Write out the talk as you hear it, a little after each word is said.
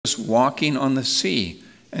walking on the sea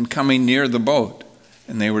and coming near the boat,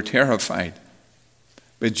 and they were terrified.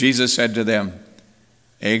 But Jesus said to them,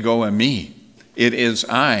 Ego eimi, it is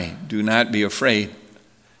I, do not be afraid.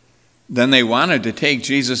 Then they wanted to take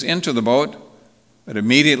Jesus into the boat, but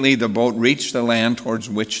immediately the boat reached the land towards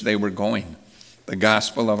which they were going. The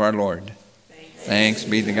gospel of our Lord. Thanks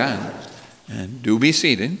be to God. And do be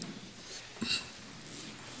seated.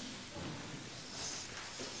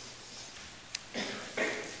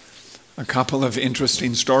 A couple of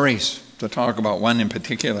interesting stories to talk about, one in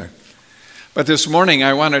particular. But this morning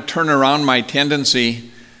I want to turn around my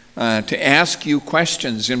tendency to ask you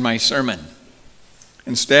questions in my sermon.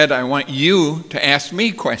 Instead, I want you to ask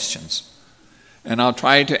me questions, and I'll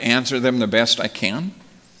try to answer them the best I can.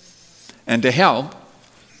 And to help,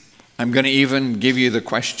 I'm going to even give you the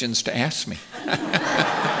questions to ask me.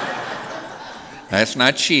 That's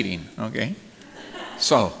not cheating, okay?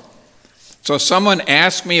 So someone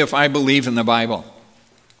asked me if I believe in the Bible.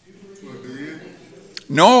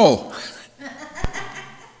 No.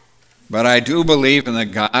 But I do believe in the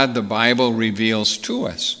God the Bible reveals to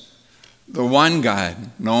us. The one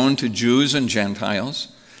God, known to Jews and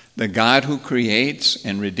Gentiles, the God who creates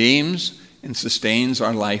and redeems and sustains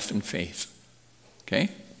our life and faith. Okay?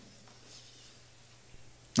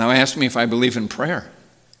 Now ask me if I believe in prayer.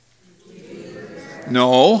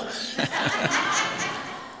 No.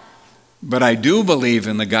 But I do believe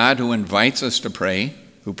in the God who invites us to pray,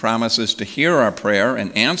 who promises to hear our prayer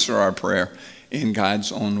and answer our prayer in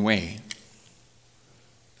God's own way.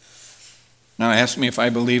 Now ask me if I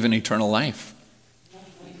believe in eternal life.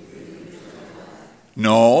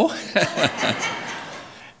 No.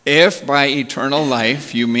 If by eternal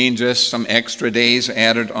life you mean just some extra days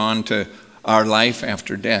added on to our life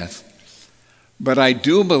after death. But I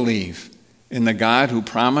do believe in the God who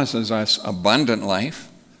promises us abundant life,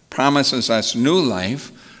 promises us new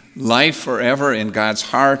life, life forever in God's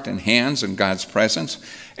heart and hands and God's presence.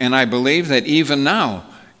 And I believe that even now,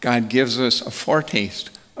 God gives us a foretaste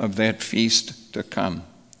of that feast to come.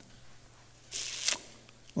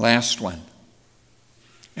 Last one.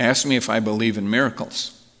 Ask me if I believe in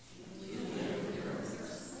miracles.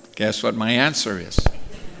 Guess what my answer is?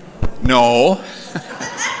 No.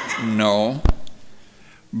 No.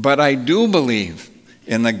 But I do believe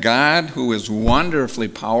in the God who is wonderfully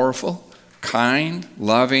powerful, kind,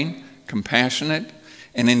 loving, compassionate,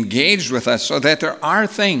 and engaged with us, so that there are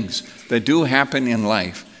things that do happen in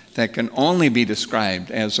life that can only be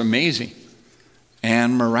described as amazing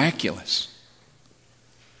and miraculous.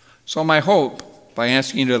 So my hope, by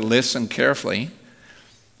asking you to listen carefully,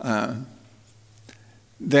 that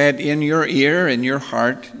in your ear and your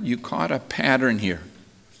heart you caught a pattern here,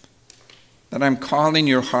 that I'm calling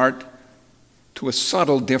your heart to a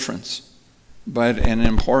subtle difference, but an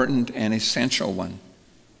important and essential one.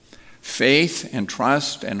 Faith and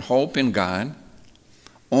trust and hope in God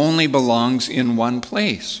only belongs in one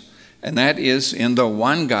place, and that is in the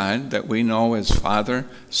one God that we know as Father,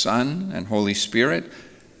 Son, and Holy Spirit,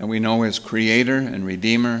 and we know as Creator and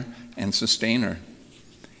Redeemer and Sustainer.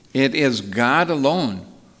 It is God alone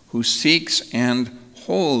who seeks and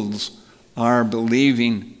holds our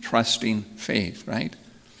believing, trusting faith, right?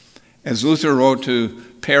 As Luther wrote to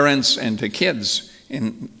parents and to kids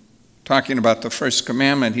in talking about the first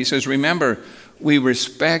commandment, he says, remember, we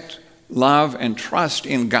respect, love, and trust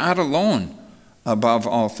in God alone above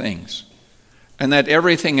all things. And that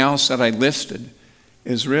everything else that I listed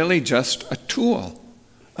is really just a tool,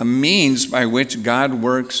 a means by which God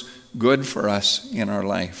works good for us in our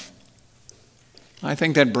life. I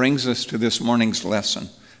think that brings us to this morning's lesson,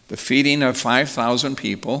 the feeding of 5,000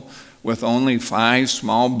 people with only 5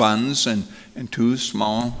 small buns and 2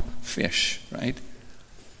 small fish, right?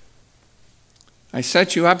 I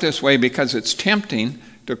set you up this way because it's tempting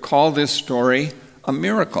to call this story a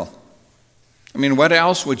miracle. I mean, what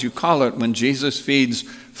else would you call it when Jesus feeds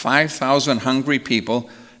 5,000 hungry people,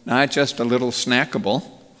 not just a little snackable,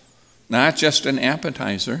 not just an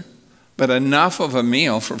appetizer, but enough of a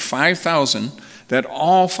meal for 5,000 that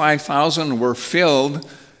all 5,000 were filled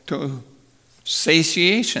to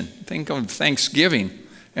satiation. Think of Thanksgiving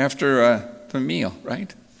after the meal,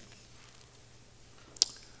 right?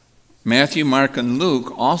 Matthew, Mark, and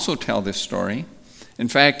Luke also tell this story. In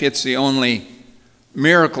fact, it's the only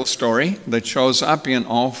miracle story that shows up in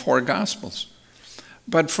all 4 Gospels.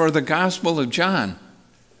 But for the Gospel of John,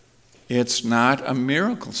 it's not a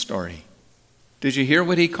miracle story. Did you hear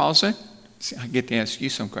what he calls it? See, I get to ask you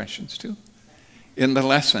some questions too. In the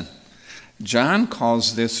lesson, John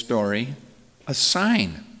calls this story a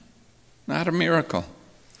sign, not a miracle.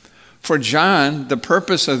 For John, the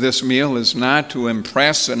purpose of this meal is not to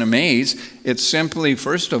impress and amaze. It's simply,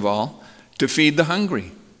 first of all, to feed the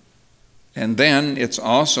hungry. And then it's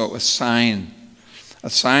also a sign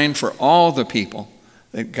for all the people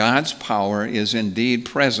that God's power is indeed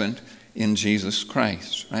present in Jesus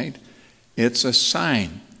Christ, right? It's a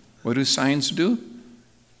sign. What do signs do?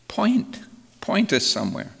 Point us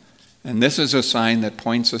somewhere. And this is a sign that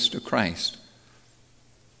points us to Christ.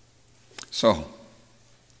 So,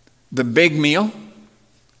 the big meal,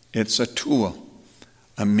 it's a tool,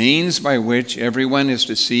 a means by which everyone is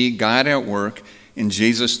to see God at work in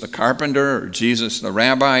Jesus the carpenter, or Jesus the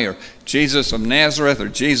rabbi, or Jesus of Nazareth, or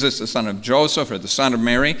Jesus the son of Joseph, or the son of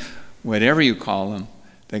Mary, whatever you call him,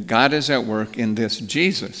 that God is at work in this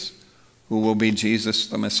Jesus, who will be Jesus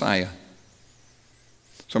the Messiah.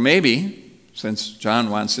 So maybe, since John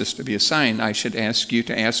wants this to be a sign, I should ask you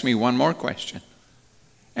to ask me one more question.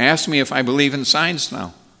 Ask me if I believe in signs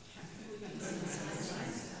now.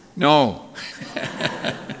 No.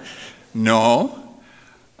 No.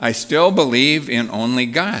 I still believe in only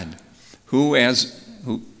God,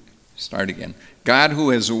 God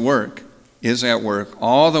who is at work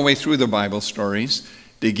all the way through the Bible stories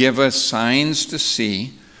to give us signs to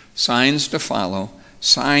see, signs to follow,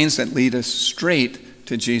 signs that lead us straight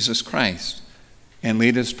to Jesus Christ and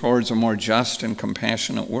lead us towards a more just and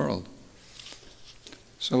compassionate world.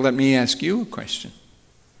 So let me ask you a question.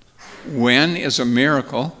 When is a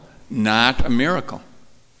miracle not a miracle?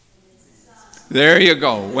 There you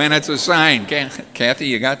go. When it's a sign. Kathy,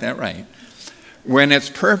 you got that right. When its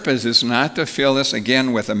purpose is not to fill us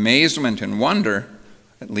again with amazement and wonder,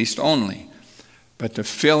 at least only, but to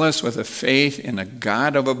fill us with a faith in a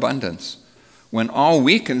God of abundance, when all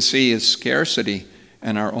we can see is scarcity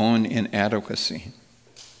and our own inadequacy.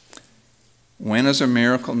 When is a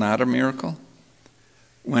miracle not a miracle?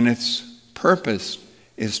 When its purpose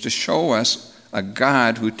is to show us a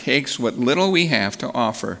God who takes what little we have to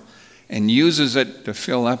offer and uses it to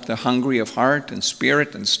fill up the hungry of heart and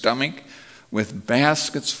spirit and stomach with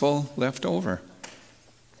baskets full left over.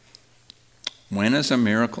 When is a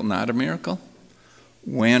miracle not a miracle?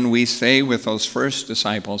 When we say with those first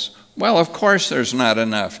disciples, well, of course there's not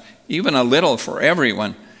enough, even a little for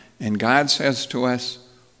everyone. And God says to us,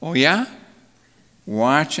 oh yeah?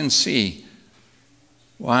 Watch and see.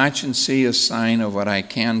 Watch and see a sign of what I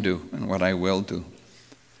can do and what I will do.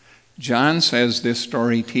 John says this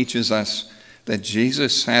story teaches us that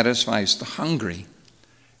Jesus satisfies the hungry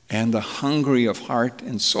and the hungry of heart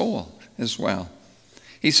and soul as well.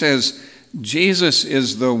 He says, Jesus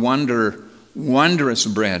is the wondrous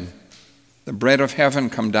bread, the bread of heaven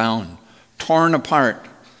come down, torn apart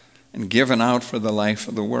and given out for the life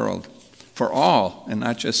of the world, for all and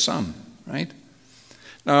not just some, right?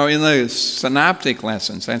 Now, in the synoptic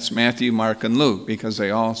lessons, that's Matthew, Mark, and Luke, because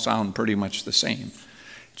they all sound pretty much the same.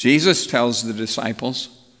 Jesus tells the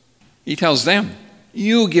disciples, he tells them,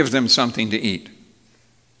 you give them something to eat.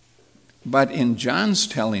 But in John's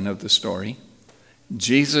telling of the story,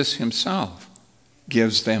 Jesus himself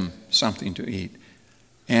gives them something to eat.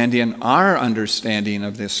 And in our understanding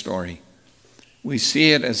of this story, we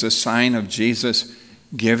see it as a sign of Jesus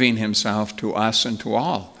giving himself to us and to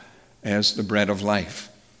all as the bread of life,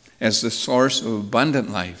 as the source of abundant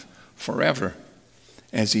life forever,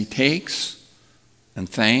 as he takes and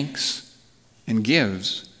thanks and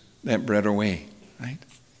gives that bread away, right?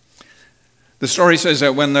 The story says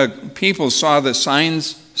that when the people saw the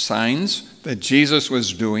signs that Jesus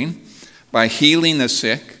was doing by healing the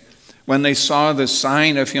sick, when they saw the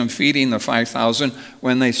sign of him feeding the 5,000,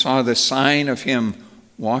 when they saw the sign of him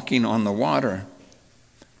walking on the water,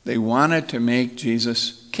 they wanted to make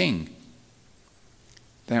Jesus king.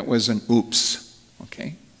 That was an oops,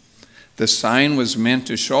 okay? The sign was meant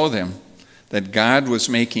to show them that God was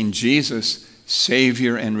making Jesus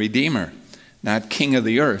Savior and Redeemer, not King of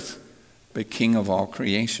the earth, but King of all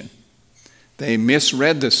creation. They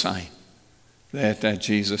misread the sign that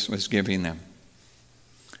Jesus was giving them.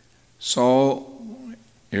 So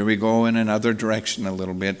here we go in another direction a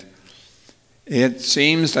little bit. It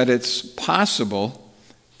seems that it's possible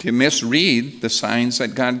to misread the signs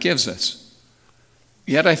that God gives us.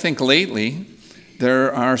 Yet I think lately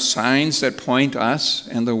there are signs that point us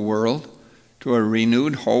and the world to a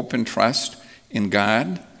renewed hope and trust in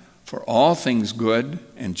God for all things good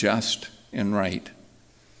and just and right.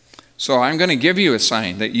 So I'm going to give you a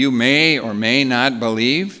sign that you may or may not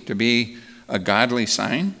believe to be a godly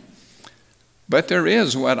sign, but there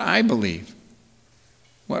is what I believe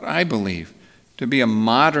to be a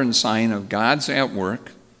modern sign of God's at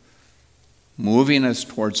work, moving us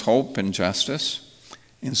towards hope and justice,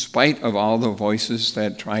 in spite of all the voices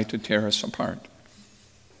that try to tear us apart.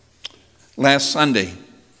 Last Sunday,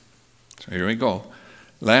 so here we go.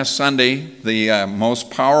 Last Sunday, the most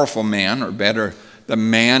powerful man, or better, the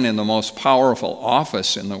man in the most powerful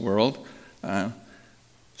office in the world,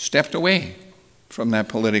 stepped away from that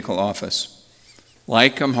political office.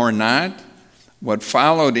 Like him or not, what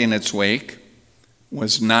followed in its wake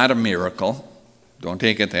was not a miracle. Don't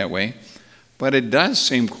take it that way. But it does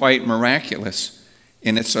seem quite miraculous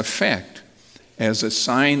in its effect as a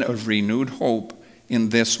sign of renewed hope in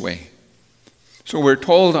this way. So we're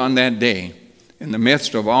told on that day, in the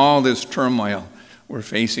midst of all this turmoil we're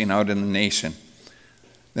facing out in the nation,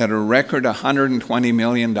 that a record $120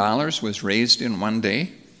 million was raised in one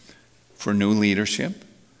day for new leadership,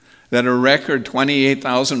 that a record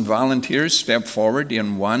 28,000 volunteers stepped forward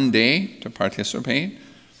in one day to participate,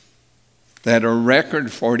 that a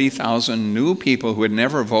record 40,000 new people who had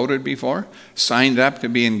never voted before signed up to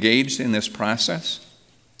be engaged in this process.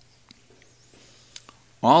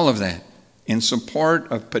 All of that in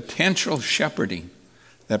support of potential shepherding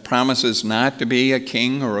that promises not to be a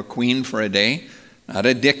king or a queen for a day, not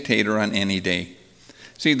a dictator on any day.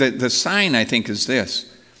 See, the sign, I think, is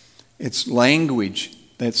this. It's language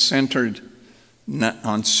that's centered not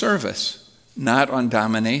on service, not on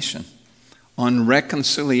domination, on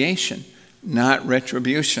reconciliation, not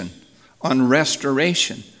retribution, on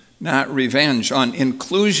restoration, not revenge, on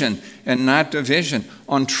inclusion and not division,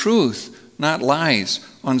 on truth, not lies,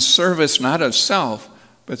 on service not of self,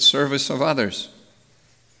 but service of others.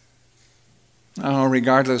 Now,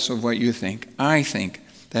 regardless of what you think, I think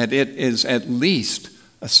that it is at least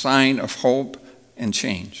a sign of hope and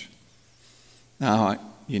change. Now,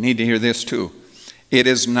 you need to hear this too. It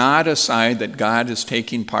is not a sign that God is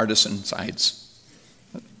taking partisan sides.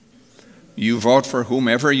 You vote for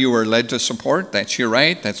whomever you are led to support. That's your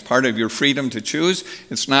right. That's part of your freedom to choose.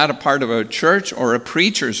 It's not a part of a church or a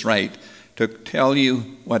preacher's right to tell you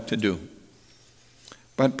what to do.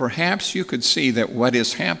 But perhaps you could see that what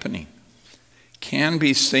is happening can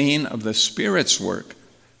be seen of the Spirit's work,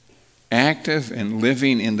 active and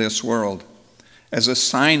living in this world, as a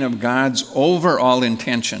sign of God's overall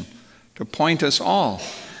intention to point us all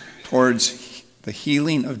towards the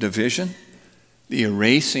healing of division, the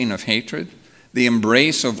erasing of hatred, the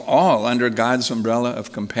embrace of all under God's umbrella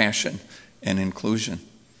of compassion and inclusion.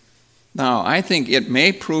 Now, I think it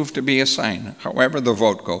may prove to be a sign, however the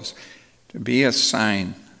vote goes, to be a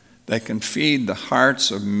sign that can feed the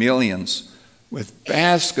hearts of millions with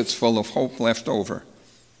baskets full of hope left over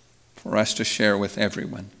for us to share with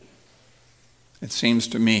everyone. It seems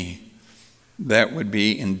to me that would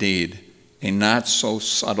be indeed a not so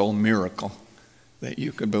subtle miracle that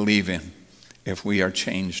you could believe in if we are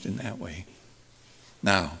changed in that way.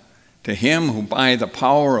 Now, to him who by the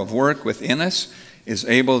power of work within us is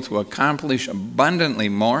able to accomplish abundantly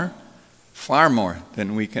more, far more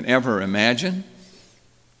than we can ever imagine.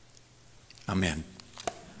 Amen.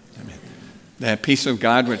 Amen. That peace of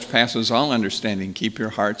God which passes all understanding, keep your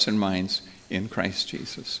hearts and minds in Christ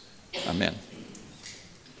Jesus. Amen.